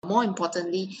more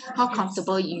importantly, how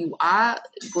comfortable you are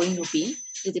going to be.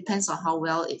 It depends on how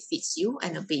well it fits you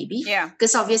and the baby. Yeah.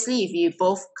 Because obviously, if you're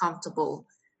both comfortable,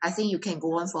 I think you can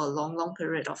go on for a long, long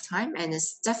period of time. And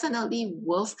it's definitely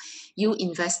worth you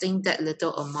investing that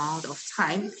little amount of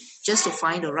time just to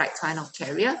find the right kind of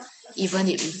carrier, even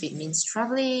if it means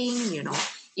traveling,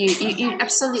 you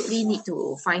absolutely need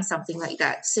to find something like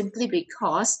that simply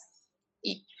because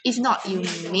if not, you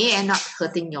may end up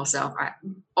hurting yourself, right?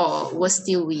 Or worse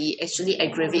still, we actually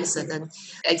aggravate certain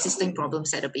existing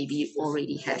problems that the baby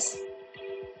already has.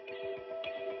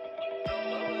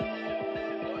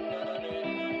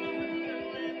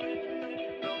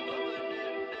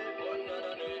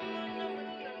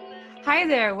 Hi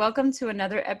there, welcome to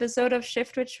another episode of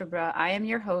Shift with Shubhra. I am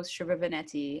your host, Shubhra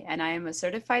Vanetti, and I am a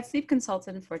certified sleep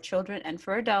consultant for children and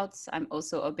for adults. I'm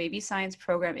also a baby science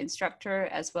program instructor,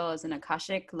 as well as an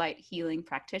Akashic light healing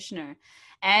practitioner.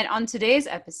 And on today's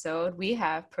episode, we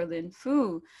have Perlin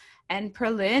Fu. And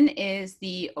Perlin is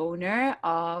the owner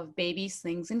of Baby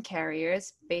Slings and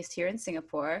Carriers based here in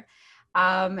Singapore.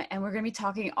 And we're going to be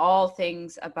talking all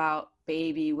things about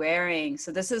baby wearing.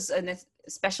 So this is a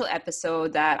special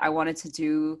episode that I wanted to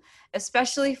do,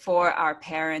 especially for our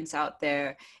parents out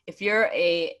there. If you're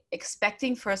a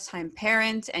expecting first-time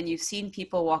parent and you've seen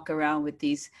people walk around with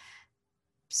these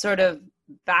sort of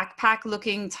backpack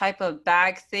looking type of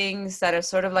bag things that are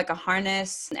sort of like a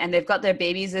harness, and they've got their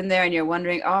babies in there, and you're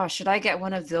wondering, oh, should I get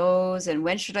one of those, and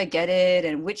when should I get it,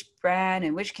 and which brand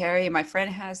and which carrier? My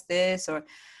friend has this, or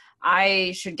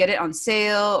I should get it on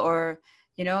sale, or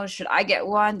should I get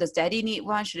one? Does daddy need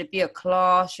one? Should it be a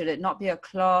cloth? Should it not be a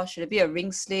cloth? Should it be a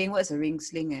ring sling? What is a ring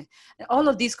sling? And all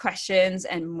of these questions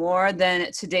and more,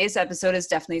 then today's episode is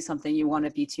definitely something you want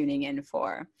to be tuning in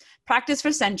for. Practiced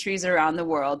for centuries around the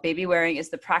world, baby wearing is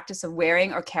the practice of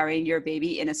wearing or carrying your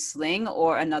baby in a sling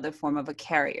or another form of a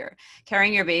carrier.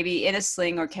 Carrying your baby in a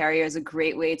sling or carrier is a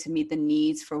great way to meet the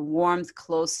needs for warmth,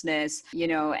 closeness,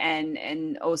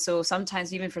 and also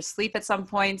sometimes even for sleep at some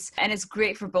points. And it's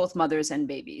great for both mothers and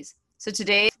babies. So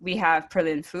today we have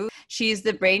Perlin Fu. She's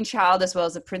the brainchild as well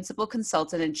as a principal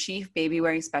consultant and chief baby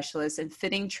wearing specialist and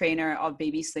fitting trainer of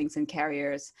baby slings and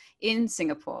carriers in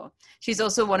Singapore. She's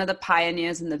also one of the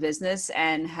pioneers in the business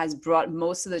and has brought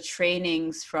most of the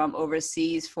trainings from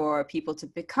overseas for people to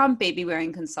become baby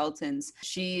wearing consultants.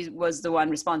 She was the one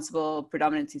responsible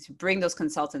predominantly to bring those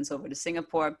consultants over to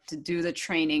Singapore to do the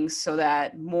trainings so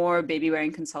that more baby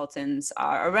wearing consultants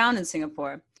are around in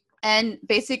Singapore. And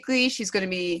basically, she's going to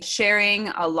be sharing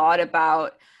a lot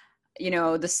about,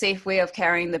 the safe way of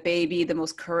carrying the baby, the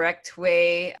most correct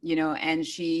way, and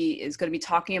she is going to be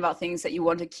talking about things that you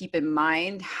want to keep in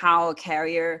mind, how a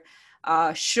carrier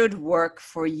should work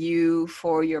for you,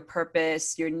 for your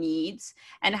purpose, your needs,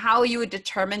 and how you would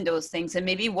determine those things, and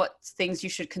maybe what things you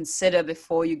should consider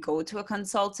before you go to a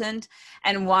consultant,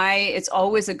 and why it's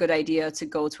always a good idea to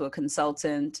go to a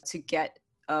consultant to get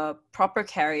a proper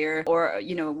carrier, or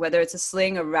whether it's a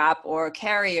sling, a wrap, or a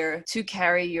carrier to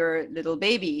carry your little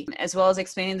baby, as well as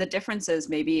explaining the differences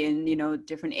maybe in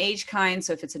different age kinds.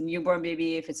 So if it's a newborn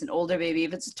baby, if it's an older baby,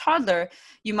 if it's a toddler,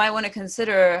 you might want to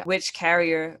consider which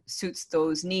carrier suits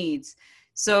those needs.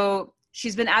 So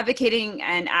she's been advocating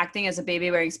and acting as a baby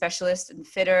wearing specialist and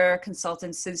fitter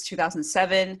consultant since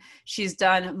 2007. She's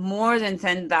done more than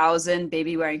 10,000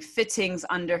 baby wearing fittings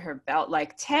under her belt,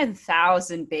 like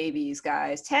 10,000 babies,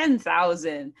 guys,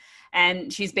 10,000.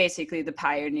 And she's basically the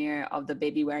pioneer of the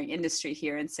baby wearing industry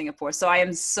here in Singapore. So I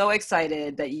am so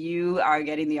excited that you are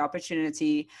getting the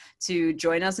opportunity to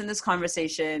join us in this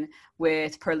conversation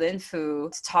with Perlin Fu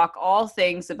to talk all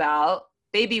things about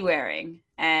baby wearing.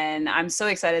 And I'm so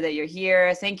excited that you're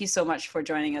here. Thank you so much for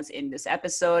joining us in this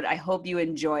episode. I hope you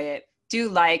enjoy it. Do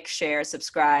like, share,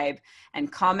 subscribe, and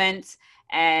comment,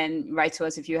 and write to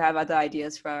us if you have other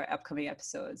ideas for our upcoming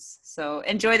episodes. So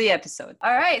enjoy the episode.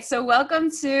 All right. So welcome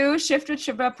to Shift with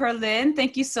Shubhra, Perlin.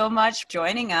 Thank you so much for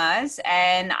joining us.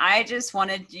 And I just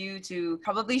wanted you to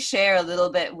probably share a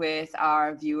little bit with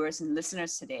our viewers and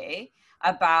listeners today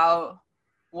about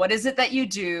what is it that you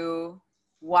do?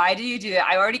 Why do you do that?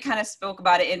 I already kind of spoke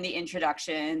about it in the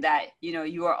introduction that,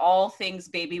 you are all things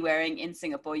baby wearing in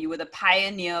Singapore. You were the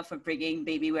pioneer for bringing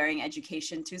baby wearing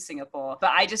education to Singapore.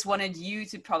 But I just wanted you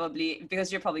to probably,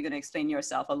 because you're probably going to explain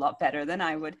yourself a lot better than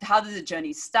I would. How did the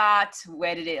journey start?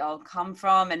 Where did it all come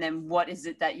from? And then what is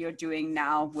it that you're doing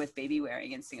now with baby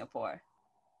wearing in Singapore?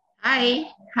 Hi.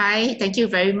 Thank you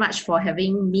very much for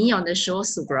having me on the show,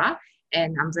 Subra.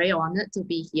 And I'm very honored to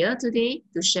be here today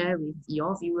to share with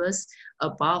your viewers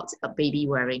about baby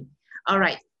wearing. All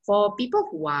right, for people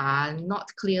who are not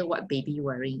clear what baby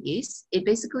wearing is, it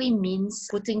basically means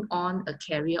putting on a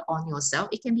carrier on yourself.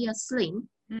 It can be a sling,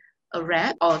 a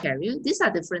wrap or a carrier. These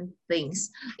are different things.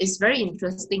 It's very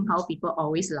interesting how people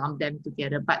always lump them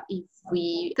together. But if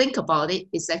we think about it,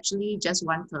 it's actually just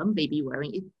one term, baby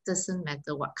wearing. It doesn't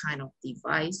matter what kind of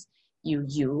device you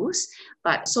use.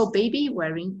 But so baby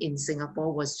wearing in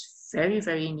Singapore was very,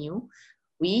 very new.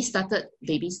 We started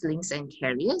baby slings and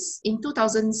carriers in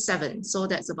 2007. So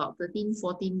that's about 13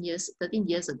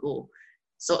 years ago.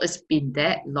 So it's been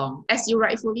that long. As you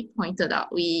rightfully pointed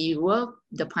out, we were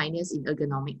the pioneers in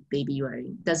ergonomic baby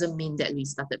wearing. Doesn't mean that we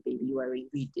started baby wearing.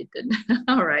 We didn't.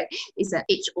 All right. It's an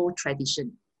age-old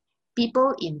tradition.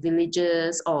 People in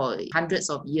villages or hundreds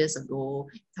of years ago,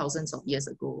 thousands of years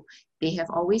ago, they have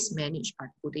always managed by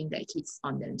putting their kids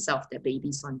on themselves, their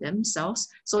babies on themselves,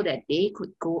 so that they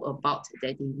could go about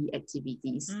their daily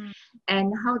activities.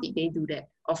 And how did they do that?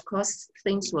 Of course,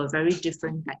 things were very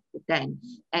different back then.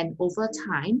 And over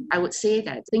time, I would say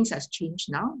that things have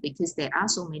changed now because there are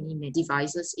so many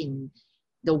devices in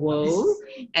the world.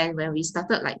 And when we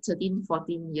started like 13,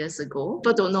 14 years ago,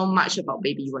 people don't know much about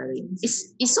baby wearing.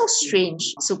 It's so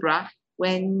strange, Subra,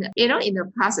 when, in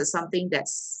the past it's something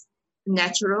that's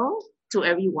natural to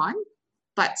everyone,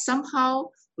 but somehow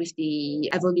with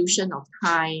the evolution of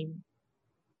time,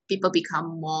 people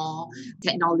become more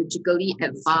technologically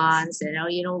advanced,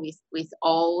 with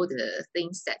all the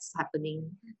things that's happening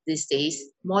these days.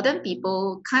 Modern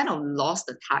people kind of lost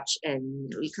the touch,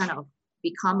 and we kind of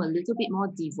become a little bit more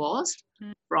divorced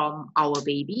from our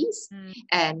babies.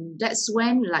 And that's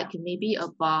when, like, maybe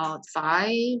about 5,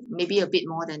 maybe a bit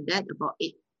more than that, about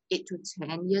 8 to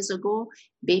 10 years ago,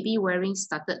 baby wearing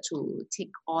started to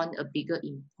take on a bigger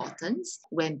importance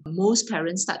when most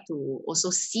parents start to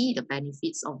also see the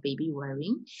benefits of baby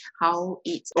wearing, how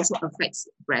it also affects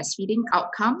breastfeeding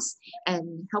outcomes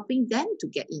and helping them to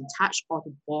get in touch or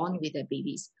to bond with their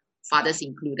babies, fathers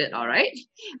included, all right?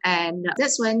 And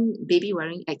that's when baby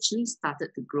wearing actually started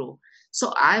to grow.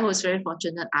 So I was very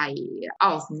fortunate. Out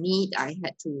of need, I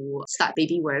had to start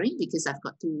baby wearing because I've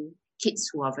got 2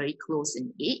 kids who are very close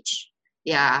in age.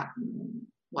 They are,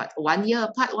 1 year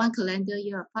apart, 1 calendar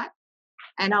year apart.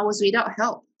 And I was without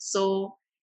help. So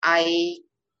I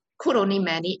could only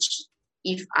manage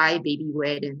if I baby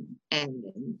wear them. And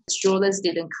strollers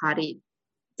didn't cut it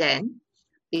then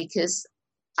because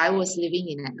I was living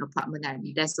in an apartment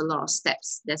and there's a lot of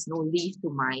steps. There's no lift to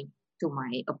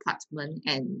my apartment.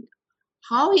 And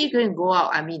how are you going to go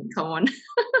out? I mean, come on.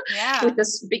 Yeah. With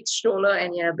this big stroller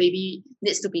and your baby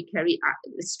needs to be carried up.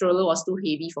 The stroller was too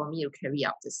heavy for me to carry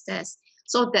up the stairs.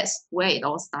 So that's where it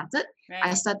all started. Right.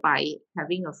 I started by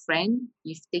having a friend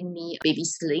gifting me a baby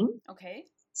sling. Okay.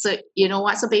 So you know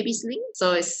what's a baby sling?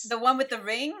 So it's The one with the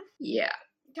ring? Yeah.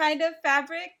 Kind of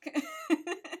fabric?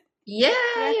 Yeah.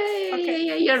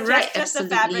 You're right. Just the Absolutely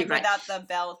fabric right. without the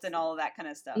belt and all that kind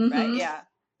of stuff, Mhm. right? Yeah.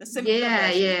 The simpler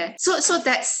version. Yeah. So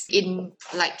that's in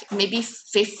like maybe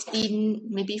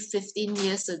 15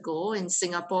 years ago in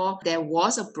Singapore. There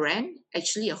was a brand,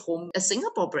 actually a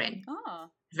Singapore brand. Oh.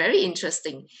 Very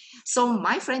interesting. So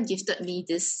my friend gifted me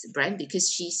this brand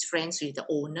because she's friends with the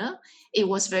owner. It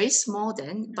was very small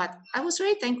then, but I was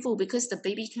very thankful because the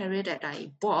baby carrier that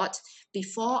I bought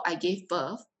before I gave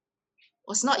birth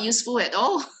was not useful at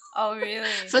all. Oh, really?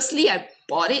 Firstly, I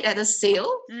bought it at a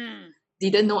sale.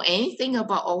 Didn't know anything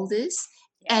about all this.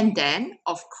 Yeah. And then,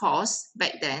 of course,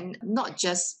 back then, not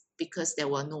just because there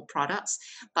were no products,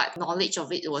 but knowledge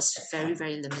of it was very,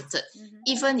 very limited.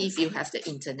 Even if you have the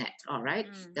internet, all right,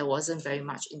 there wasn't very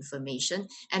much information.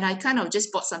 And I kind of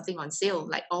just bought something on sale,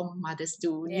 like all mothers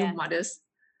do, Yeah. new mothers.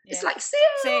 Yeah. It's like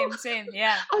sale. Same,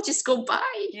 yeah. I'll just go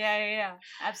buy. Yeah.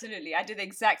 Absolutely. I did the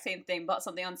exact same thing, bought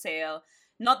something on sale.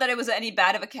 Not that it was any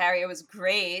bad of a carrier, it was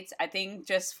great. I think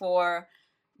just for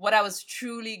what I was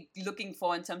truly looking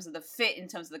for in terms of the fit, in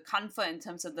terms of the comfort, in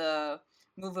terms of the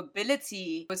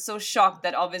movability, I was so shocked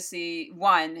that obviously,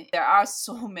 one, there are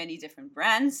so many different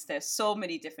brands, there's so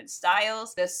many different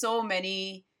styles, there's so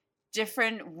many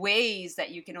different ways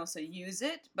that you can also use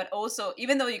it. But also,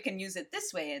 even though you can use it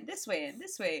this way and this way and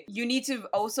this way, you need to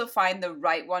also find the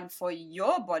right one for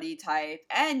your body type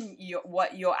and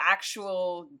what your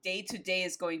actual day-to-day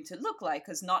is going to look like,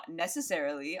 because not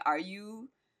necessarily are you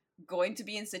going to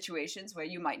be in situations where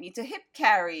you might need to hip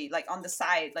carry, like on the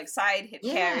side, like side hip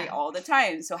carry all the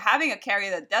time. So having a carrier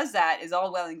that does that is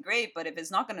all well and great, but if it's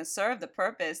not going to serve the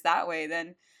purpose that way,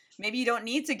 then maybe you don't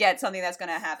need to get something that's going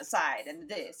to have a side and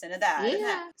this and a that and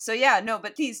that. So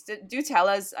but please do tell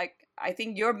us, like, I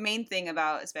think your main thing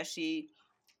about, especially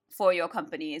for your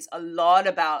company, is a lot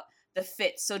about the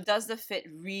fit. So does the fit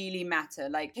really matter?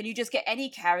 Like, can you just get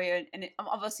any carrier? And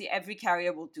obviously every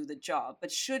carrier will do the job,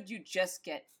 but should you just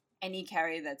get any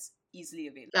carrier that's easily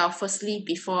available? Well, firstly,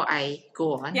 before I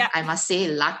go on, Yeah. I must say,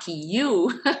 lucky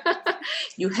you.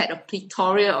 You had a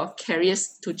plethora of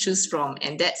carriers to choose from,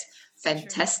 and that's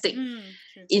fantastic. True.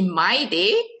 In my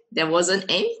day, there wasn't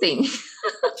anything.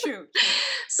 True.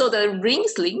 So the ring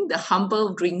sling, the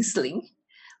humble ring sling,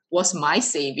 was my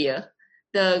savior.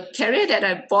 The carrier that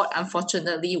I bought,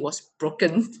 unfortunately, was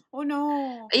broken. Oh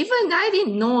no. Even I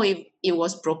didn't know if it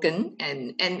was broken,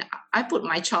 and I put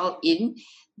my child in.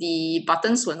 The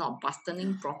buttons were not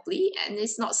buttoning properly, and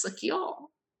it's not secure.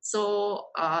 So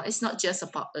it's not just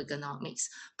about ergonomics.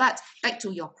 But back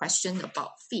to your question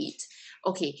about feet.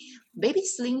 Okay, baby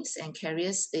slings and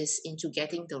carriers is into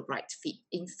getting the right fit.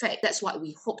 In fact, that's what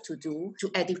we hope to do to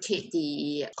educate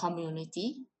the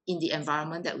community in the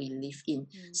environment that we live in.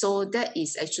 So that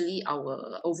is actually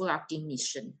our overarching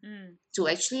mission, to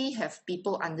actually have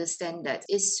people understand that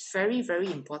it's very,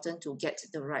 very important to get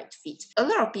the right fit. A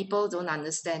lot of people don't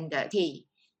understand that, hey,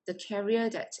 the carrier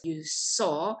that you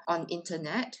saw on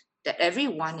internet that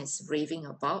everyone is raving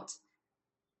about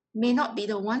may not be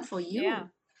the one for you. Yeah.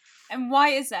 And why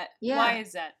is that? Yeah. Why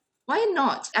is that? Why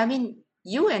not? I mean,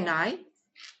 you and I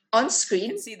on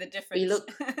screen, Can see the difference. we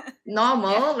look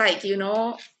normal, like, we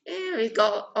all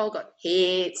got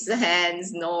heads,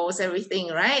 hands, nose, everything,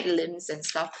 right? Limbs and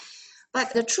stuff.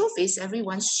 But the truth is,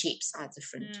 everyone's shapes are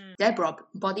different. Their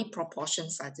body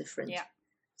proportions are different. Yeah.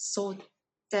 So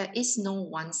there is no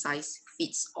one size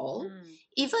fits all.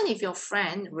 Even if your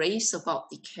friend raves about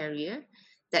the carrier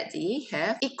that they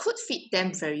have, it could fit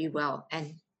them very well,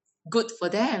 and good for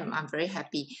them. I'm very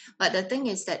happy. But the thing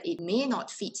is that it may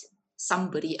not fit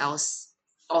somebody else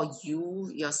or you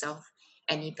yourself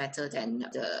any better than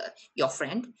your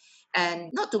friend.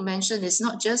 And not to mention, it's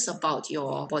not just about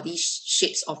your body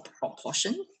shapes or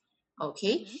proportion.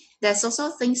 Okay, there's also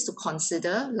things to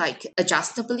consider like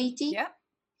adjustability. Yeah.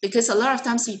 Because a lot of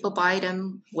times people buy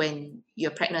them when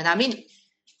you're pregnant. I mean,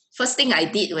 first thing I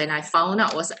did when I found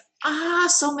out was,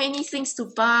 so many things to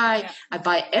buy. Yeah. I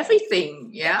buy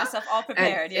everything. Get Yeah. myself all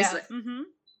prepared. And it's Yeah. like,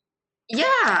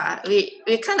 yeah,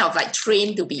 we're kind of like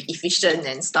trained to be efficient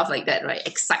and stuff like that, right?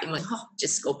 Excitement,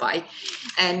 just go buy.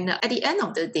 And at the end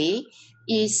of the day,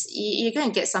 is you're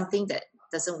going to get something that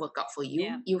doesn't work out for you.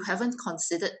 Yeah. You haven't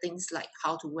considered things like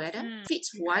how to wear them. Fit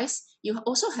wise, you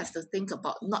also have to think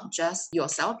about not just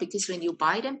yourself, because when you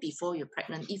buy them before you're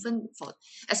pregnant,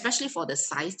 especially for the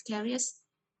sized carriers,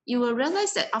 you will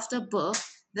realize that after birth,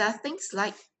 there are things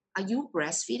like, are you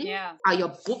breastfeeding? Yeah. Are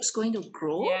your boobs going to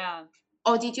grow? Yeah.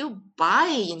 Or did you buy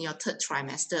in your third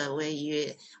trimester where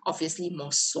you're obviously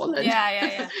more swollen?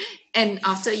 Yeah. And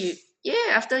after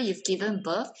you've given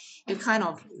birth, you kind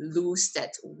of lose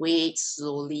that weight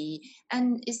slowly.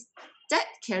 And is that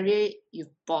carrier you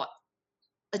bought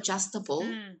adjustable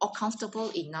or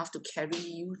comfortable enough to carry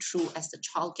you through as the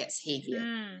child gets heavier?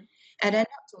 And then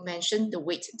not to mention the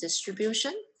weight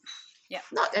distribution. Yeah.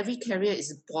 Not every carrier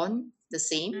is born the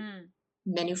same,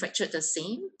 manufactured the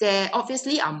same. There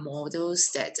obviously are models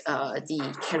that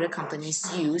the carrier companies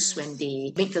use when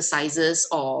they make the sizes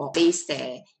or base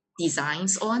their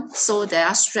designs on. So there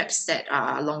are straps that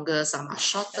are longer, some are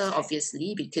shorter, Right.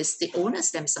 obviously, because the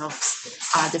owners themselves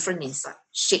are different in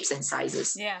shapes and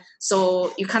sizes. Yeah.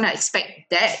 So you kind of expect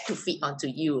that to fit onto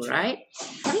you, right?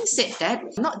 Having said that,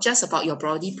 not just about your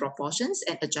body proportions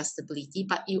and adjustability,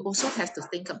 but you also have to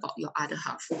think about your other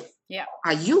half. Yeah.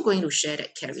 Are you going to share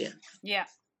that carrier? Yeah.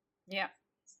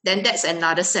 Then that's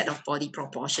another set of body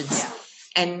proportions. Yeah.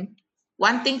 And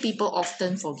one thing people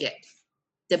often forget,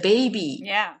 the baby.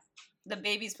 Yeah. The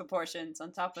baby's proportions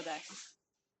on top of that.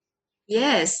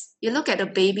 Yes, you look at a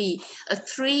baby, a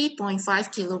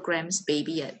 3.5 kilograms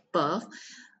baby at birth.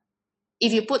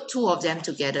 If you put two of them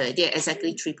together, they're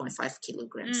exactly 3.5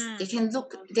 kilograms.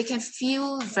 They can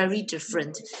feel very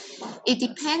different. It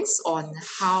depends on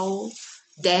how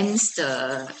dense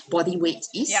the body weight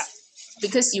is. Yeah.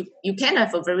 Because you can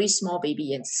have a very small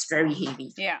baby and it's very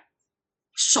heavy. Yeah.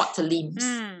 Short limbs.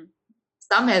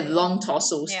 Some have long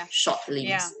torsos, Yeah. short limbs.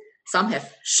 Yeah. Some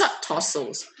have short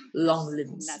torsos, long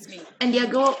limbs. That's me. And they're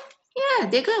going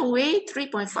to weigh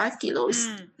 3.5 kilos.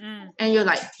 And you're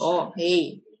like, oh,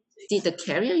 hey, did the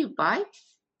carrier you buy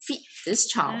fit this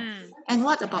child? And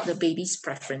what about the baby's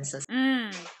preferences?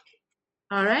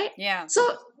 All right? Yeah.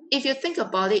 So if you think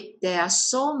about it, there are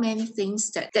so many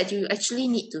things that you actually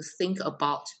need to think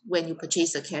about when you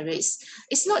purchase a carrier.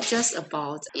 It's not just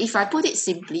about, if I put it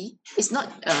simply, it's not,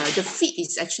 the fit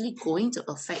is actually going to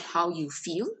affect how you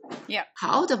feel,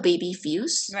 how the baby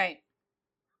feels, Right.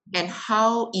 and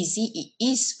how easy it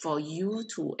is for you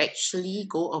to actually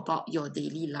go about your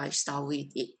daily lifestyle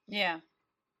with it. Yeah.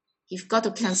 You've got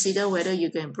to consider whether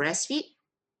you're going to breastfeed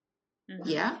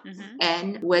Yeah.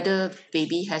 And whether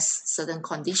baby has certain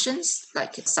conditions,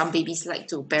 like some babies like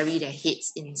to bury their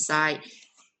heads inside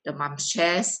the mom's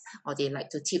chest, or they like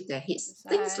to tip their heads,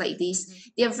 things like this.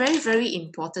 They are very, very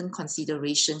important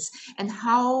considerations, and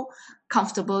how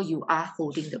comfortable you are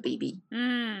holding the baby.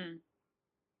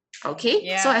 Okay,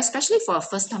 Yeah. so especially for a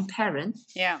first-time parent,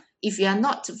 Yeah. if you are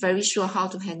not very sure how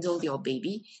to handle your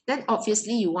baby, then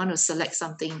obviously you want to select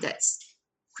something that's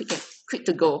quick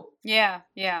to go. Yeah.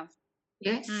 Yeah.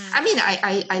 Yeah. I mean,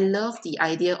 I love the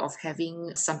idea of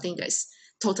having something that's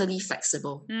totally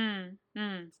flexible.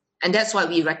 And that's what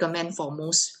we recommend for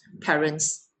most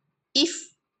parents, if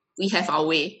we have our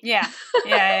way. Yeah.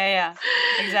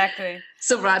 Exactly.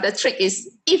 So the trick is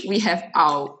if we have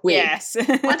our way. Yes.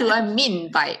 What do I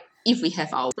mean by if we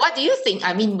have our way? What do you think?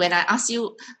 I mean, when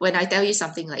I tell you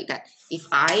something like that, if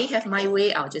I have my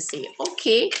way, I'll just say,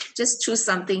 okay, just choose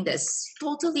something that's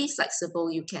totally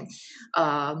flexible. You can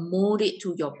mold it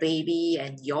to your baby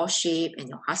and your shape and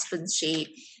your husband's shape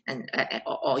and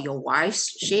or your wife's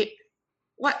shape.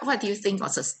 What do you think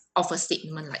of a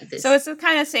statement like this? So it's the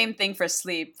kind of same thing for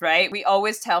sleep, right? We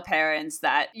always tell parents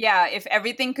that, yeah, if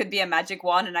everything could be a magic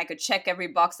wand and I could check every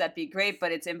box, that'd be great.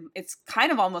 But it's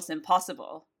kind of almost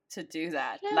impossible to do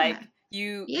that. Yeah. Like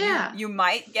you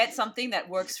might get something that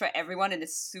works for everyone and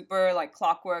it's super like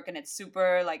clockwork and it's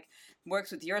super like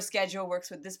works with your schedule, works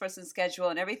with this person's schedule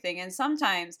and everything. And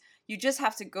sometimes you just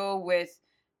have to go with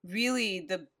really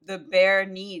the bare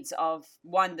needs of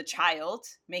the child,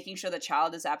 making sure the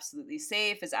child is absolutely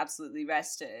safe, is absolutely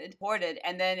rested, supported,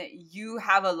 and then you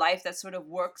have a life that sort of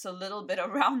works a little bit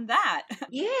around that.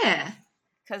 Yeah.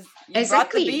 Because you brought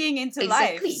the being into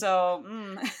life. So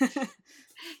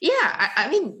yeah, I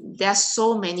mean, there are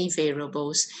so many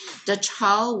variables. The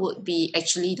child would be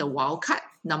actually the wild card,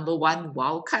 number one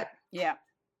wild card. Yeah.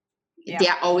 They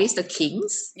are always the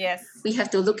kings. Yes. We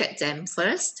have to look at them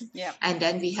first. Yeah. And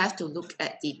then we have to look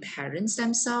at the parents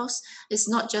themselves. It's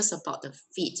not just about the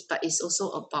feet, but it's also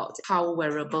about how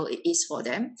wearable it is for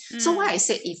them. So why I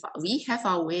said if we have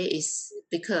our way is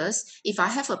because if I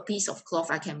have a piece of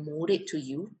cloth, I can mold it to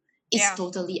you. It's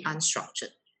totally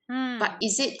unstructured. But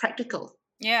is it practical?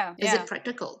 Yeah. Is it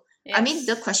practical? Yes. I mean,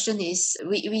 the question is,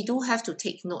 we do have to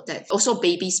take note that also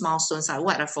baby's milestones are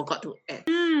what I forgot to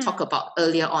talk about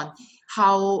earlier on.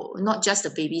 How not just the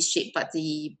baby's shape, but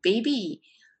the baby,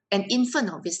 an infant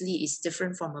obviously is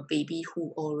different from a baby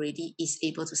who already is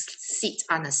able to sit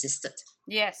unassisted.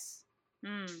 Yes.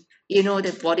 You know,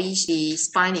 the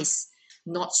spine is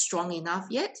not strong enough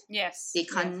yet. Yes. They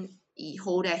can't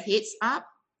hold their heads up.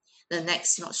 The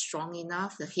neck's not strong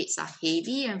enough. The heads are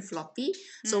heavy and floppy.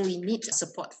 So we need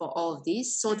support for all of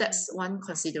this. So that's one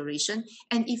consideration.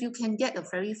 And if you can get a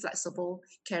very flexible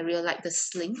carrier like the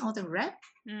sling or the wrap,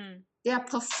 they are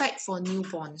perfect for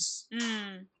newborns.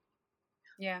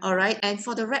 Yeah. All right. And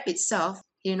for the wrap itself,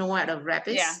 you know what a wrap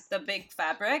is? Yeah, the big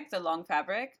fabric, the long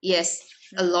fabric. Yes,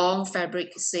 a long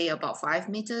fabric, say about 5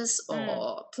 meters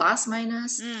or plus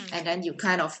minus. And then you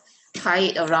kind of tie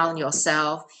it around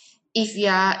yourself. If you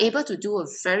are able to do a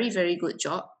very, very good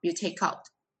job, you take out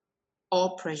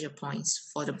all pressure points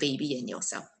for the baby and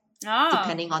yourself,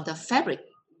 depending on the fabric.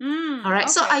 All right.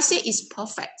 Okay. So I say it's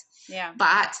perfect. Yeah.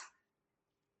 But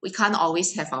we can't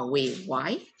always have our way.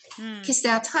 Why? Because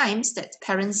there are times that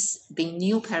parents, being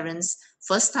new parents,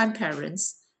 first-time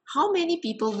parents, how many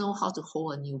people know how to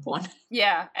hold a newborn?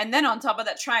 Yeah. And then on top of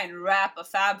that, try and wrap a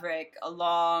fabric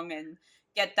along and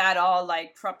get that all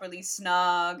like properly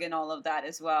snug and all of that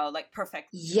as well, like perfect.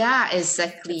 Yeah,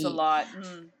 exactly. It's a lot.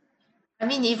 I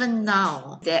mean, even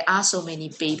now, there are so many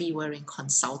baby wearing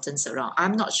consultants around.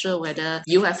 I'm not sure whether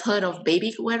you have heard of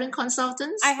baby wearing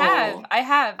consultants. I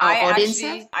have. Our audience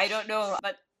have? I don't know,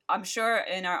 but I'm sure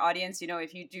in our audience,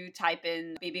 if you do type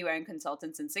in baby wearing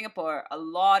consultants in Singapore, a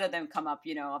lot of them come up.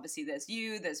 Obviously there's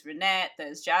you, there's Renette,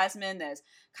 there's Jasmine, there's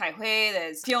Kai Hui,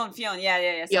 there's Fion.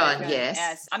 Yeah. Fion,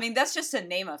 yes. I mean, that's just to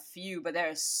name a few, but there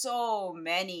are so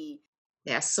many.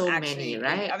 There are so many,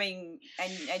 right? I mean,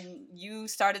 and you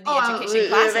started the education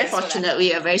classes. We're very fortunate.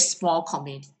 We are a very small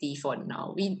community for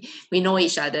now. We know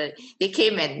each other. They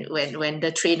came and when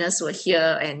the trainers were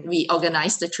here and we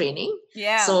organized the training.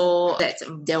 Yeah. So that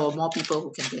there were more people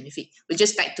who can benefit. We're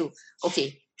just back to,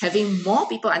 having more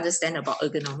people understand about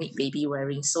ergonomic baby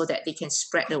wearing so that they can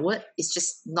spread the word. It's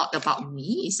just not about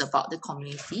me. It's about the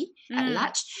community at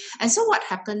large. And so what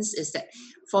happens is that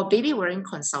for baby wearing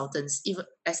consultants, even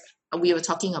as we were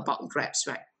talking about wraps,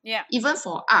 right? Yeah. Even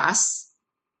for us,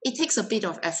 it takes a bit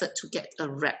of effort to get a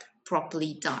wrap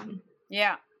properly done.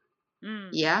 Yeah.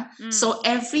 Yeah. So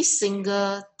every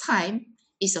single time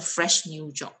is a fresh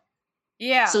new job.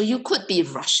 Yeah. So you could be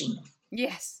rushing.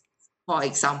 Yes. for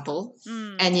example,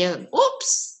 Mm. and you're,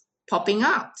 oops, popping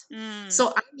out. Mm.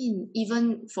 So, I mean,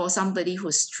 even for somebody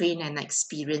who's trained and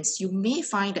experienced, you may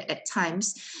find that at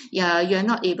times, yeah, you're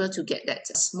not able to get that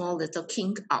small little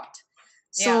kink out.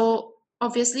 So,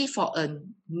 obviously, for a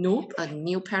noob, a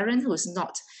new parent who's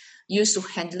not used to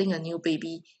handling a new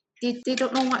baby, they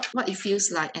don't know what it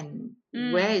feels like and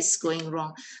where it's going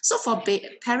wrong. So, for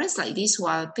parents like this who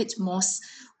are a bit more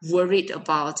worried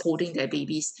about holding their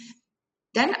babies,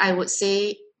 then I would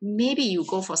say maybe you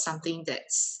go for something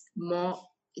that's more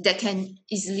that can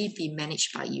easily be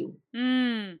managed by you.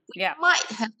 Yeah. Might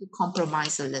have to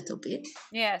compromise a little bit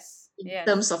Yes. in Yes.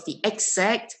 terms of the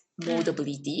exact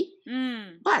moldability,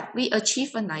 but we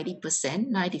achieve a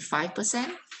 90%,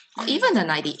 95%, or even a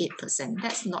 98%.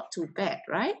 That's not too bad,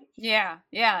 right? Yeah,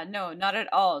 no, not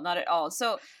at all, not at all.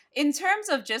 So, in terms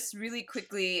of just really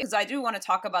quickly, because I do want to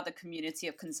talk about the community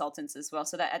of consultants as well,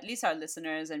 so that at least our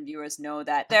listeners and viewers know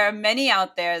that there are many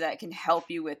out there that can help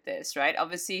you with this, right?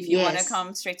 Obviously, if you want to Yes.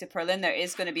 come straight to Perlin, there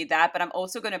is going to be that, but I'm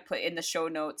also going to put in the show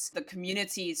notes the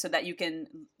community so that you can,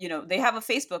 they have a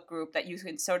Facebook group that you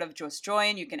can sort of just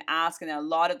join, you can ask, and a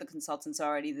lot of the consultants are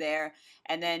already there,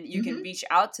 and then you can reach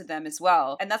out to them as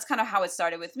well. And that's kind of how it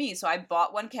started with me. So I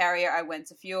bought one carrier, I went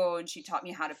to Fio, and she taught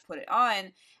me how to put it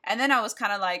on. And then I was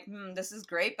kind of like, this is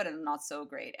great, but it's not so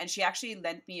great. And she actually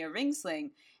lent me a ring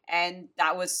sling. And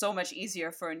that was so much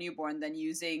easier for a newborn than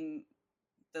using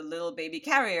the little baby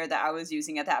carrier that I was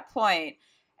using at that point.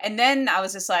 And then I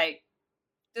was just like,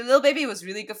 the little baby was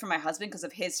really good for my husband because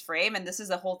of his frame. And this is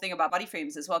the whole thing about body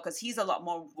frames as well, because he's a lot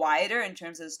more wider in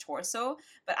terms of his torso.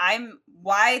 But I'm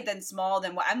wide then small,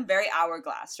 then I'm very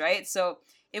hourglass, right? So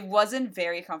it wasn't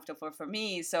very comfortable for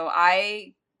me. So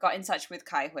I got in touch with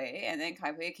Kai Hui, and then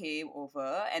Kai Hui came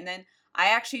over, and then I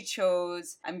actually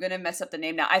chose, I'm gonna mess up the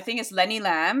name now, I think it's Lenny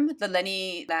Lam, the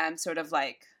Lenny Lam sort of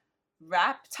like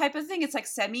wrap type of thing. It's like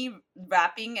semi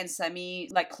wrapping and semi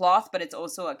like cloth, but it's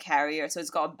also a carrier, so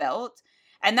it's got a belt,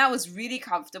 and that was really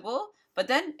comfortable. But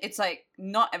then it's like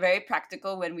not very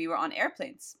practical when we were on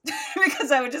airplanes because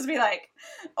I would just be like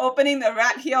opening the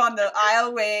wrap here on the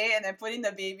aisleway and then putting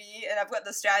the baby, and I've got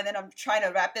the strap, and then I'm trying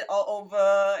to wrap it all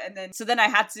over, and then I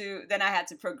had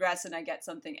to progress and I get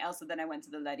something else. So then I went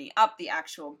to the Letty Up, the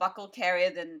actual buckle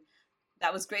carrier. Then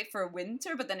that was great for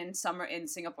winter, but then in summer in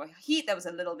Singapore heat, that was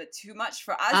a little bit too much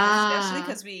for us, especially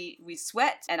because we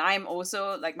sweat. And I'm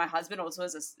also like, my husband also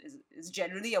is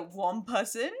generally a warm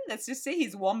person. Let's just say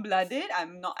he's warm blooded.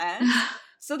 I'm not as.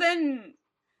 So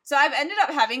I've ended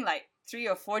up having like 3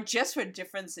 or 4 just for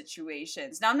different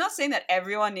situations. Now, I'm not saying that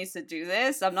everyone needs to do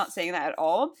this. I'm not saying that at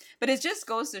all. But it just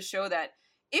goes to show that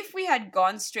if we had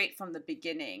gone straight from the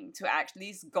beginning to at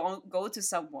least go to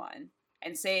someone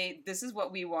and say, this is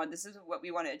what we want, this is what we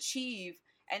want to achieve,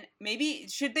 and maybe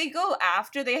should they go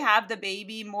after they have the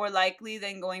baby more likely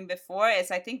than going before? Is,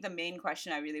 I think, the main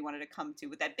question I really wanted to come to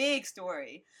with that big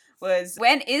story was,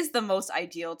 when is the most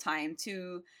ideal time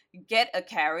to get a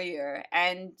carrier?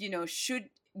 And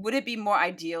would it be more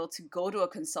ideal to go to a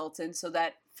consultant so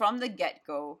that from the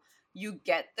get-go you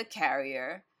get the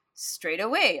carrier straight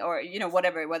away, or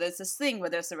whatever, whether it's a sling,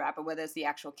 whether it's a wrapper, whether it's the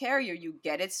actual carrier, you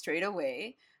get it straight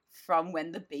away from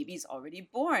when the baby's already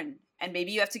born. And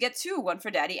maybe you have to get 2, one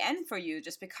for daddy and for you,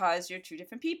 just because you're 2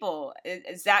 different people.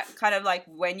 Is that kind of like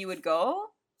when you would go?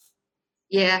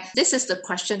 Yeah, this is the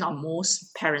question on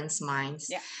most parents' minds.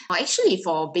 Yeah. Actually,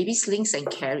 for baby slings and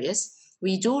carriers,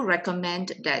 we do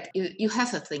recommend that you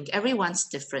have a think. Everyone's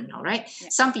different, all right? Yeah.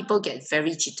 Some people get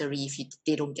very jittery if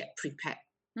they don't get prepared.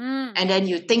 And then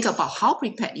you think about how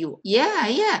prepared you.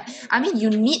 Yeah. I mean, you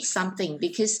need something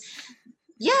because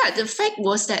the fact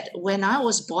was that when I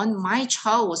was born, my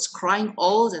child was crying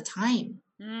all the time.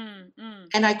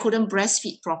 And I couldn't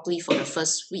breastfeed properly for the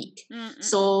first week.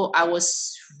 So I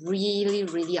was really,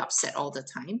 really upset all the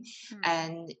time.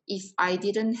 And if I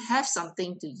didn't have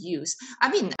something to use, I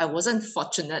mean, I wasn't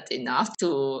fortunate enough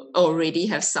to already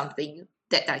have something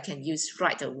that I can use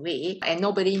right away. And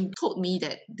nobody told me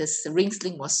that this ring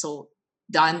sling was so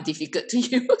darn difficult to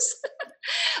use.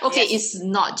 Okay, Yes. it's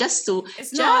not just to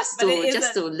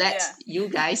let you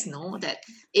guys know that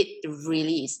it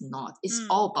really is not. It's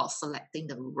all about selecting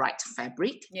the right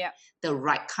fabric, the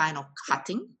right kind of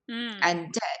cutting,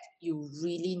 and that you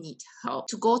really need help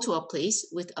to go to a place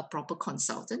with a proper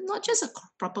consultant, not just a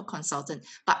proper consultant,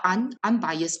 but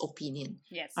unbiased opinion.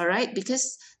 Yes. All right,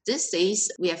 because these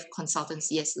days we have consultants,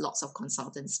 yes, lots of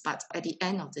consultants, but at the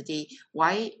end of the day,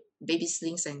 why baby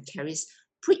slings and carriers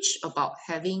preach about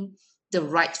having the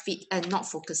right fit and not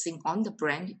focusing on the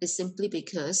brand is simply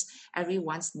because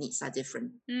everyone's needs are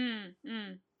different.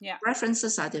 Yeah.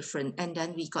 Preferences are different, and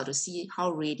then we got to see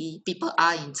how ready people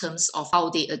are in terms of how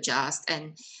they adjust.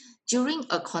 And during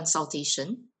a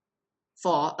consultation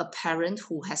for a parent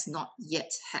who has not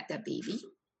yet had their baby,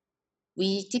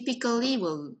 we typically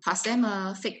will pass them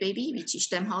a fake baby. We teach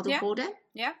them how to hold them.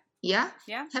 Yeah.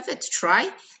 Have it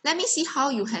try. Let me see how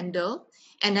you handle,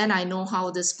 and then I know how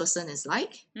this person is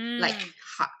like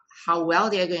how well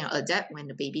they're going to adapt when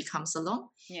the baby comes along.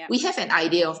 Yeah. We have an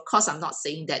idea. Of course, I'm not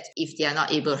saying that if they are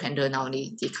not able to handle now,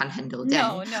 they can't handle then.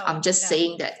 No, I'm just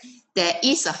saying that there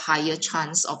is a higher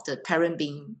chance of the parent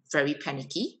being very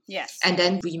panicky. Yes. And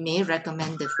then we may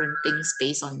recommend different things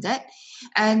based on that.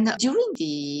 And during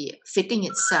the fitting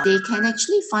itself, they can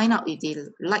actually find out if they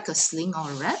like a sling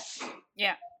or a wrap.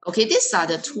 Yeah. Okay, these are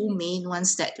the two main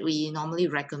ones that we normally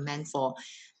recommend for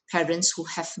parents who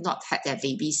have not had their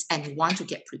babies and want to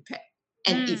get prepared,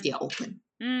 and if they are open.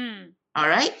 All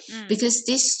right, because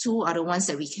these two are the ones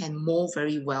that we can mold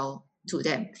very well to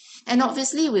them. And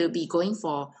obviously we'll be going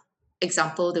for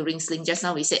example, the ring sling. Just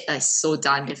now we said it's so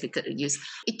darn difficult to use.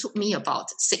 It took me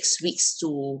about 6 weeks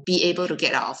to be able to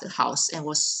get out of the house, and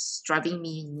was driving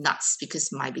me nuts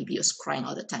because my baby was crying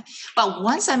all the time. But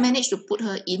once I managed to put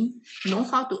her in, know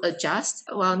how to adjust,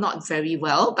 well, not very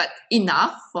well, but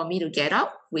enough for me to get out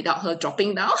without her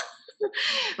dropping down.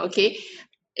 Okay,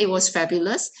 it was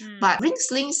fabulous. But ring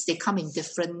slings, they come in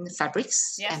different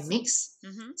fabrics and mix.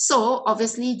 So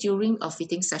obviously during a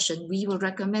fitting session, we will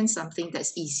recommend something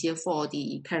that's easier for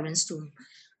the parents to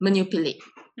manipulate.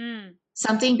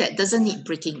 Something that doesn't need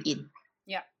breaking in.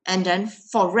 Yeah. And then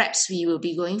for wraps, we will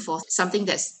be going for something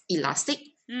that's elastic.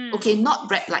 Okay, not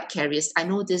wrap-like carriers. I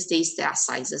know these days there are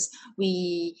sizes.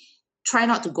 We try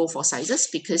not to go for sizes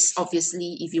because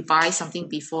obviously if you buy something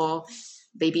before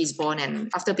baby is born and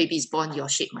after baby is born, your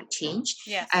shape might change.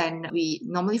 Yes. And we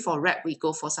normally for wrap, we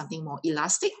go for something more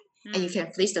elastic. And you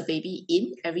can place the baby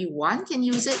in. Everyone can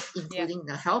use it, including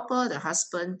the helper, the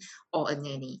husband, or a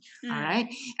nanny. All right.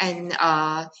 And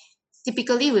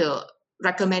typically we'll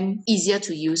recommend easier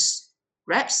to use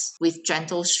wraps with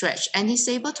gentle stretch. And it's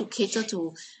able to cater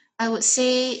to, I would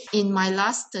say, in my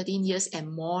last 13 years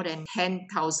and more than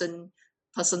 10,000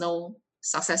 personal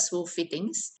successful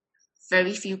fittings,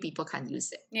 very few people can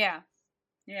use it. Yeah.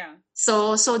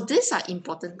 So these are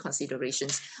important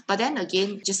considerations. But then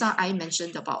again, just now I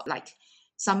mentioned about like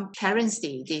some parents,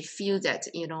 they feel that,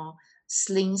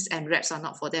 slings and wraps are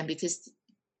not for them because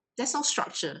there's no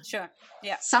structure. Sure.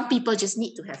 Yeah. Some people just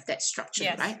need to have that structure,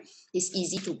 Yes. right? It's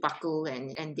easy to buckle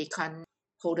and they can't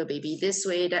hold a baby this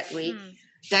way, that way.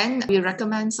 Then we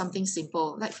recommend something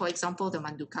simple, like for example, the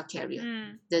Manduka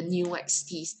carrier, the new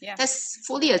XTs. Yeah. That's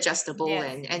fully adjustable.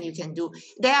 Yes. and you can do,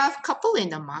 there are a couple in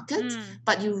the market,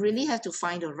 but you really have to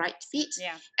find the right fit.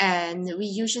 Yeah. And we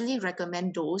usually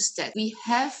recommend those that we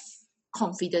have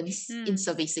confidence in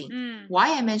servicing.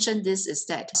 Why I mention this is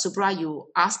that, Subra, you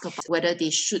ask about whether they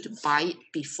should buy it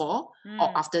before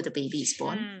or after the baby is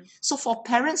born. So for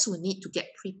parents who need to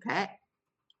get prepared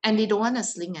and they don't want a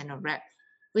sling and a wrap,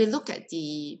 we look at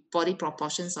the body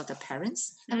proportions of the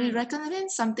parents and we recommend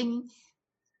something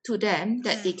to them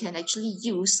that they can actually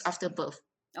use after birth.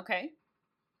 Okay.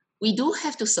 We do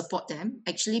have to support them.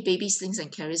 Actually, baby slings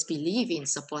and carriers believe in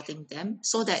supporting them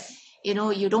so that,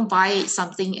 you don't buy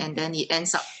something and then it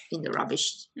ends up in the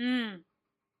rubbish.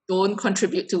 Don't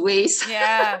contribute to waste.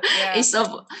 Yeah. It's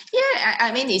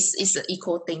it's an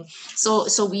eco thing.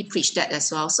 So we preach that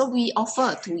as well. So we offer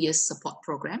a 2-year support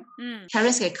program.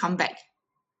 Parents can come back.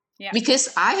 Yeah.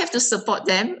 Because I have to support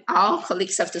them, our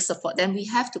colleagues have to support them. We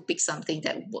have to pick something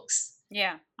that works.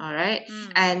 Yeah. All right.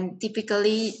 And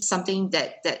typically something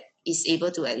that is able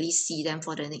to at least see them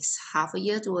for the next half a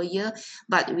year to a year.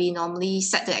 But we normally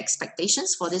set the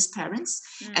expectations for these parents,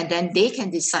 and then they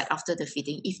can decide after the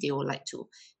fitting if they would like to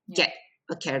get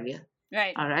a carrier.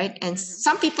 Right. All right. And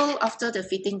some people after the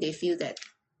fitting, they feel that,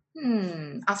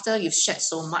 after you've shared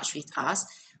so much with us,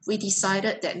 we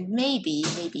decided that maybe,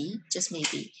 just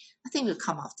maybe, I think will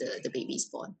come after the baby is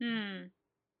born.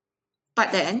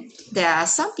 But then there are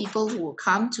some people who will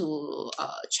come to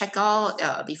check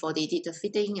out before they did the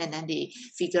fitting, and then they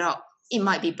figure out it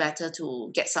might be better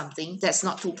to get something that's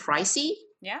not too pricey.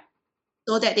 Yeah.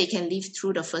 So that they can live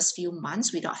through the first few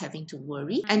months without having to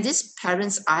worry. And these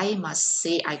parents, I must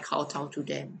say, I kowtow to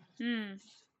them.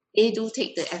 They do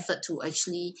take the effort to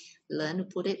actually learn to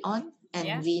put it on.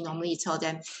 And we normally tell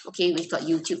them, okay, we've got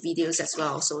YouTube videos as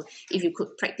well. So if you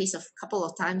could practice a couple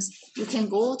of times, you can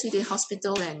go to the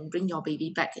hospital and bring your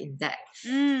baby back in that.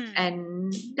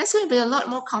 And that's going to be a lot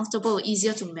more comfortable,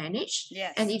 easier to manage.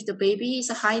 Yes. And if the baby is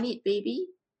a high need baby,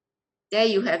 there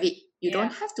you have it. You Yeah.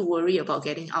 don't have to worry about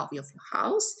getting out of your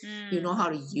house. You Mm. know how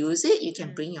to use it. You can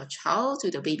Mm. bring your child to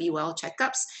the baby well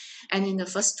checkups. And in the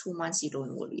first 2 months, you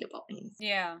don't worry about anything.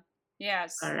 Yeah.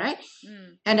 Yes. All right.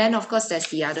 Mm. And then, of course, there's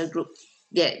the other group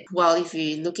that, well, if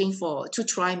you're looking to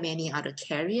try many other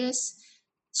carriers,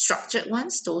 structured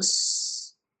ones,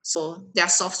 those, so they are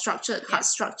soft structured, hard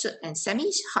structured, and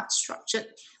semi hard structured.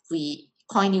 We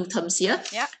coin new terms here.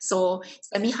 Yeah. So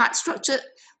semi hard structured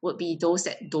would be those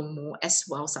that don't move as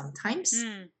well sometimes.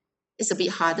 Mm. It's a bit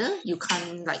harder. You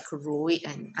can't like roll it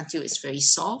until it's very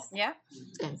soft Yeah.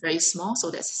 and very small.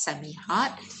 So that's semi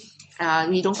hard.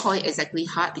 We don't call it exactly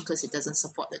hard because it doesn't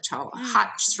support the child.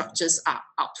 Hard structures are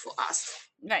out for us.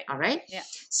 Right. All right. Yeah.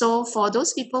 So for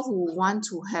those people who want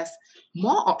to have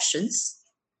more options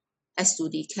as to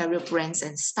the carrier brands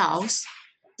and styles,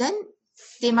 then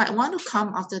they might want to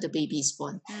come after the baby is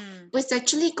born. We've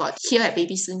actually got here at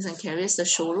Baby Slings and Carriers, the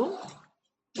showroom.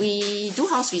 We do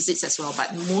house visits as well,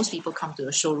 but most people come to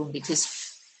the showroom because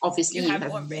obviously you have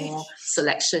more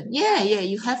selection. Yeah,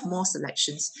 you have more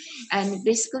selections. And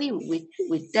basically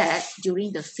with that,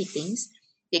 during the fittings,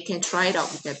 they can try it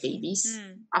out with their babies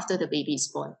after the baby is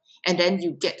born. And then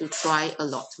you get to try a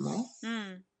lot more.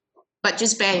 But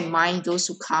just bear in mind, those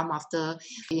who come after,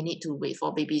 you need to wait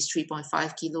for babies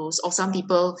 3.5 kilos. Or some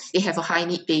people, they have a high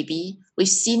need baby. We've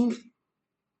seen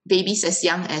babies as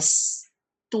young as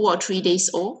 2 or 3 days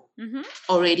old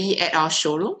already at our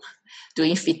showroom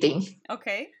doing fitting.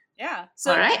 Okay. Yeah.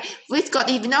 So, all right. We've got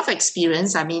enough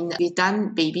experience. I mean, we've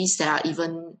done babies that are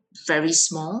even very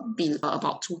small,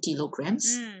 about 2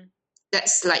 kilograms.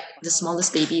 That's like the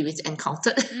smallest baby we've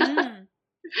encountered.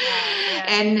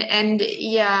 And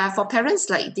yeah, for parents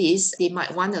like this, they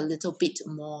might want a little bit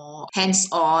more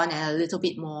hands-on and a little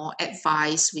bit more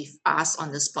advice with us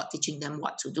on the spot, teaching them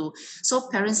what to do. So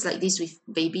parents like this with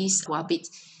babies who are a bit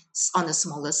on the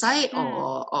smaller side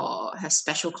or have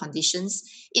special conditions,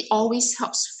 it always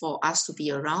helps for us to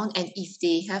be around. And if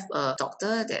they have a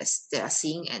doctor that they are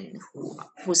seeing and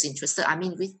who's interested, I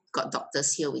mean, we've got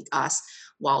doctors here with us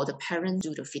while the parents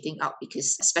do the fitting out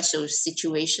because special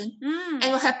situation.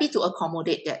 And we're happy to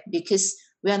accommodate that because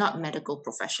we are not medical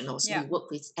professionals. We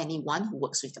work with anyone who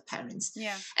works with the parents.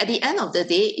 At the end of the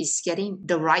day, is getting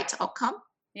the right outcome.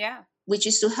 Which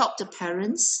is to help the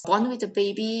parents bond with the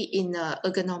baby in an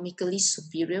ergonomically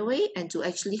superior way and to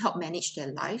actually help manage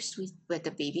their lives where the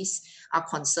babies are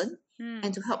concerned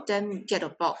and to help them get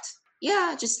about,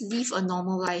 just live a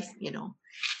normal life,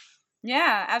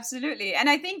 Yeah, absolutely. And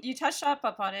I think you touched up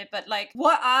upon it, but like,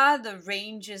 what are the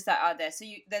ranges that are there? So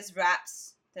there's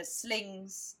wraps, there's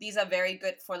slings. These are very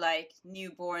good for like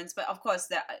newborns, but of course,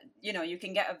 you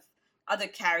can get other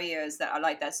carriers that are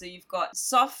like that. So you've got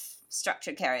soft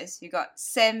structured carriers, you've got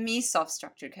semi-soft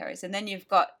structured carriers, and then you've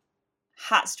got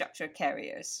hard structured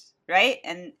carriers, right?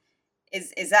 And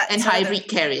is that and hybrid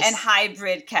carriers and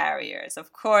hybrid carriers?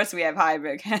 Of course, we have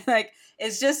hybrid. Like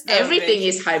it's just everything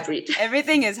is hybrid.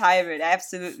 Everything is hybrid.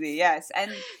 Absolutely, yes.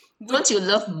 And don't you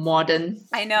love modern?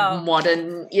 I know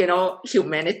modern.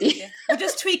 Humanity. Yeah. We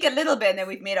just tweak a little bit, and then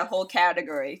we've made a whole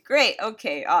category. Great.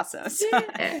 Okay. Awesome.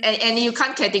 And you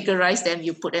can't categorize them.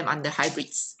 You put them under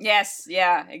hybrids. Yes.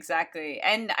 Yeah. Exactly.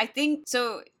 And I think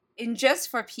so. In just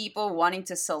for people wanting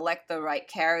to select the right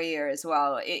carrier as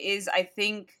well, I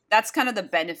think that's kind of the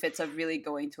benefits of really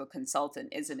going to a consultant,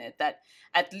 isn't it? That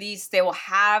at least they will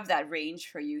have that range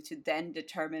for you to then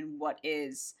determine what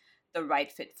is the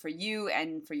right fit for you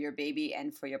and for your baby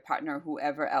and for your partner,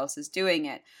 whoever else is doing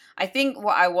it. I think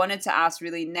what I wanted to ask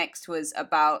really next was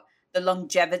about the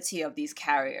longevity of these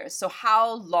carriers. So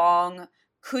how long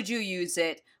could you use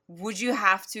it? Would you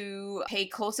have to pay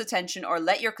close attention or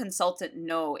let your consultant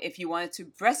know if you wanted to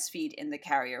breastfeed in the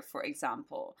carrier, for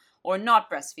example, or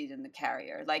not breastfeed in the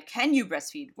carrier? Like, can you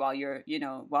breastfeed while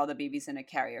while the baby's in a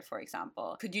carrier, for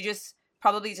example? Could you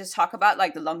probably just talk about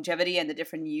like the longevity and the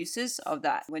different uses of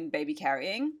that when baby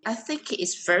carrying? I think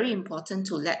it's very important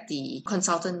to let the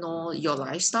consultant know your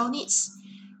lifestyle needs.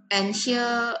 And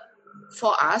here,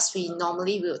 for us, we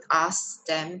normally would ask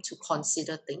them to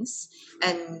consider things.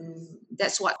 And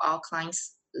that's what our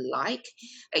clients like,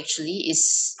 actually,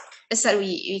 is that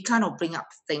we kind of bring up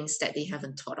things that they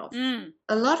haven't thought of.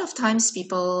 A lot of times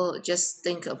people just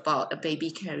think about a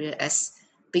baby carrier as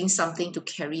being something to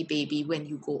carry baby when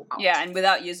you go out. Yeah, and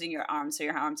without using your arms, so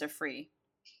your arms are free.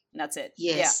 And that's it.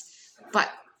 Yes. Yeah. But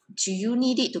do you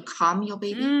need it to calm your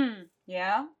baby?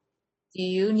 Yeah. Do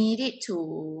you need it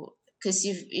to... Because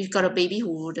you've got a baby who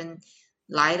wouldn't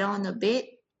lie down on a bed,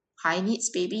 high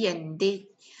needs baby, and baby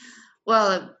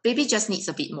just needs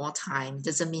a bit more time.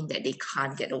 Doesn't mean that they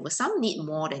can't get over. Some need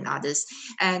more than others.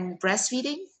 And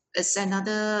breastfeeding is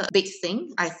another big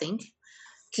thing, I think.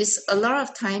 because a lot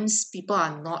of times people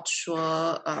are not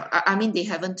sure. I mean, they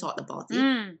haven't thought about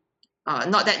it.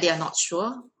 Not that they are not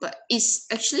sure, but it's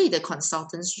actually the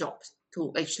consultant's job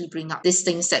to actually bring up these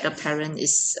things that a parent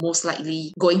is most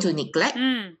likely going to neglect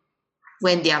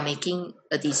when they are making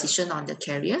a decision on the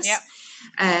carriers. Yep.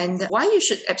 And why you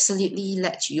should absolutely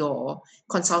let your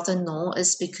consultant know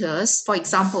is because, for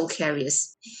example,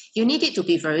 carriers, you need it to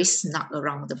be very snug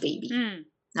around the baby.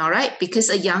 All right, because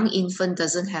a young infant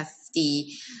doesn't have the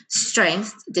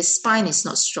strength, the spine is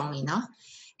not strong enough,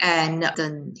 and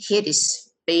the head is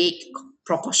big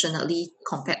proportionately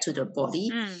compared to the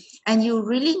body, and you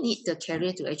really need the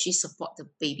carrier to actually support the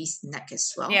baby's neck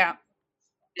as well. Yeah.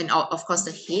 And of course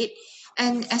the head.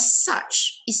 And as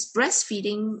such, is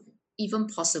breastfeeding even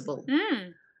possible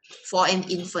for an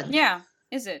infant? Yeah.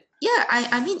 Is it? Yeah,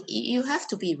 I mean, you have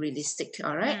to be realistic,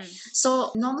 all right?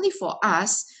 So normally for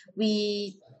us,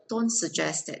 we don't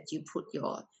suggest that you put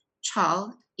your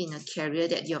child in a carrier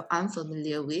that you're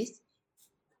unfamiliar with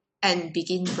and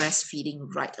begin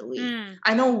breastfeeding right away.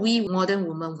 I know we modern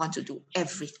women want to do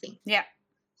everything. Yeah.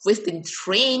 We've been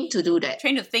trained to do that.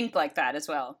 Trained to think like that as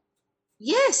well.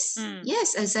 Yes,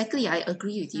 yes, exactly. I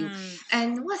agree with you.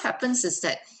 And what happens is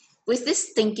that with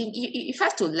this thinking, you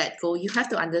have to let go. You have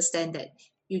to understand that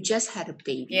you just had a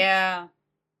baby. Yeah.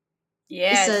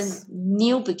 Yes. It's a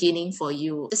new beginning for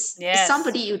you. It's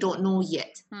somebody you don't know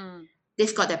yet.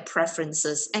 They've got their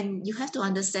preferences, and you have to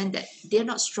understand that they're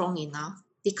not strong enough.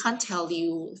 They can't tell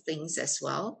you things as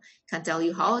well. Can't tell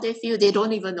you how they feel. They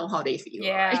don't even know how they feel.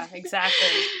 Yeah, right?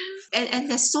 exactly. And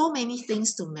there's so many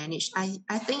things to manage.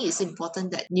 I think it's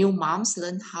important that new moms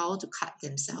learn how to cut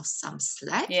themselves some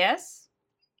slack. Yes.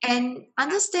 And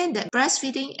understand that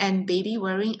breastfeeding and baby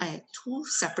wearing are two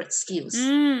separate skills.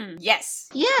 Yes.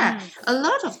 Yeah. A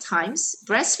lot of times,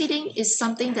 breastfeeding is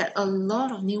something that a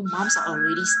lot of new moms are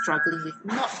already struggling with.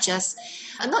 Not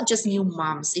just new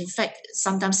moms. In fact,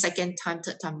 sometimes second time,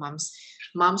 third time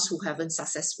moms who haven't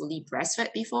successfully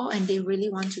breastfed before, and they really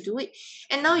want to do it.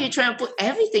 And now you're trying to put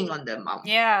everything on the mom.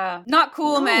 Yeah. Not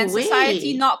cool, No man. way.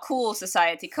 Society, not cool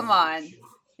society. Come on.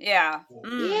 Yeah.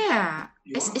 Yeah.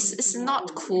 It's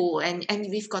not cool, and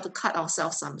we've got to cut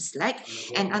ourselves some slack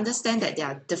and understand that there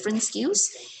are different skills.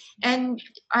 And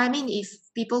I mean, if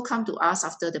people come to us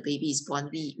after the baby is born,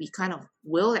 we kind of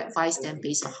will advise them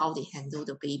based on how they handle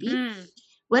the baby,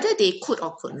 whether they could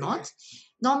or could not.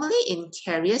 Normally in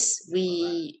carriers,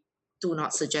 we do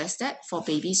not suggest that for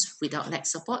babies without neck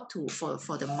support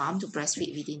for the mom to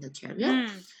breastfeed within the carrier.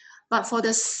 But for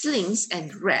the slings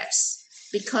and wraps,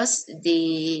 because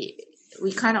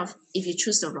we kind of, if you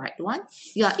choose the right one,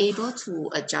 you are able to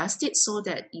adjust it so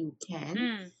that you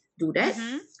can do that.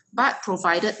 But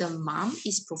provided the mom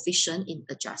is proficient in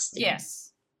adjusting.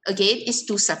 Yes. Again, it's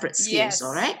two separate skills, Yes.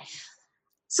 all right?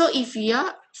 So if you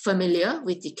are familiar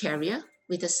with the carrier,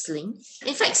 with the sling,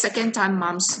 in fact, second time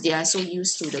moms, they are so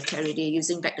used to the carrier, they're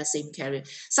using back the same carrier.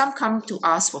 Some come to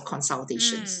us for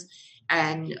consultations,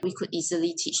 and we could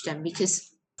easily teach them, because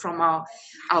from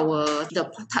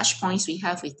the touch points we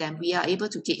have with them, we are able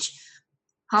to gauge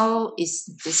how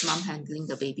is this mom handling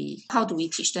the baby. How do we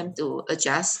teach them to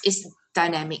adjust? It's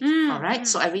dynamic, all right?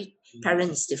 So every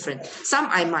parent is different. Some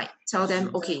I might tell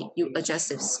them, okay, you adjust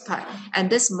this part. And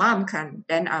this mom can,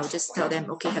 then I'll just tell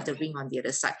them, okay, have the ring on the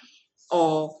other side.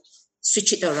 Or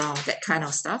switch it around, that kind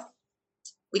of stuff.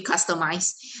 We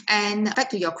customize. And back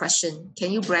to your question,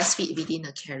 can you breastfeed within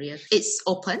a carrier? It's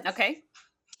open. Okay.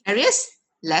 Carriers,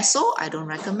 less so, I don't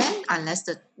recommend unless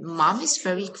the mom is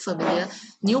very familiar.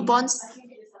 Newborns,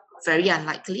 very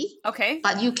unlikely. Okay.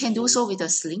 But you can do so with a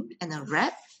sling and a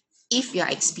wrap if you are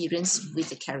experienced with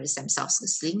the carriers themselves, the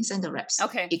slings and the wraps.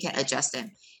 Okay. You can adjust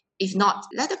them. If not,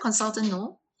 let the consultant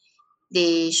know.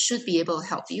 They should be able to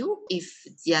help you. If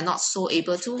they are not so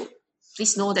able to,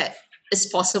 please know that it's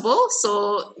possible.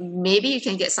 So maybe you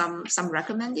can get some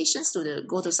recommendations to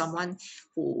go to someone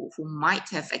who might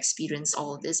have experienced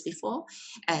all this before,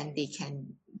 and they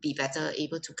can be better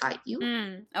able to guide you.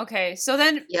 Okay, so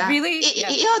then really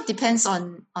it all depends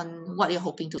on what you're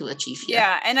hoping to achieve here.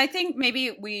 Yeah, and I think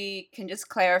maybe we can just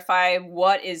clarify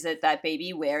what is it that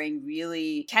baby wearing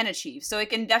really can achieve. So it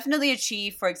can definitely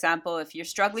achieve, for example, if you're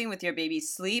struggling with your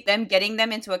baby's sleep, then getting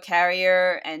them into a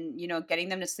carrier and getting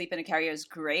them to sleep in a carrier is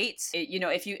great.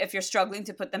 If you're struggling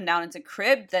to put them down into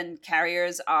crib, then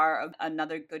carriers are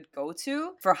another good go-to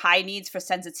for high needs, for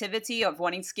sensitivity of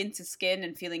wanting skin to skin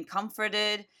and feeling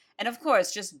comforted. And of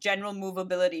course, just general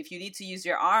movability. If you need to use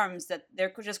your arms, that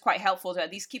they're just quite helpful to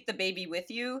at least keep the baby with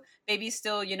you. Baby's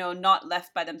still, not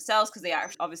left by themselves, because they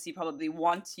obviously probably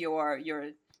want your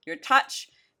touch,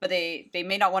 but they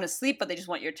may not want to sleep, but they just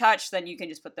want your touch. Then you can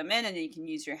just put them in and then you can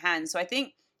use your hands. So I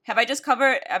think Have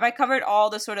I covered all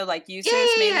the sort of like uses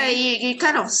maybe? You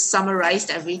kind of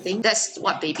summarized everything. That's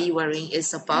what baby wearing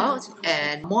is about.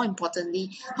 And more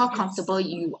importantly, how comfortable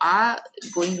you are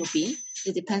going to be.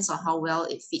 It depends on how well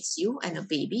it fits you and the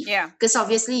baby. Yeah. Because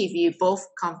obviously, if you're both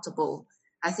comfortable,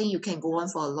 I think you can go on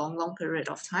for a long, long period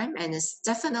of time. And it's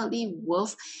definitely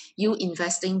worth you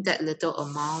investing that little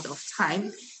amount of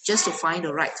time just to find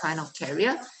the right kind of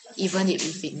carrier, even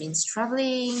if it means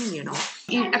traveling,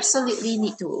 you absolutely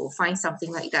need to find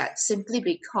something like that, simply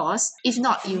because if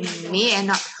not, you may end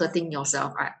up hurting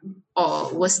yourself,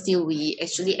 or worse still, we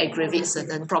actually aggravate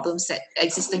certain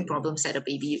existing problems that a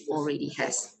baby already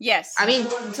has. Yes. I mean,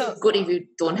 So good if you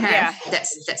don't have. Yeah.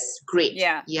 That's great.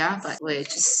 Yeah. But we're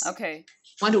just Okay.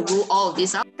 want to rule all of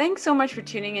this out. Thanks so much for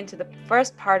tuning into the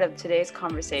first part of today's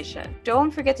conversation. Don't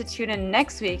forget to tune in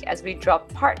next week as we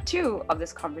drop part 2 of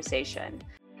this conversation.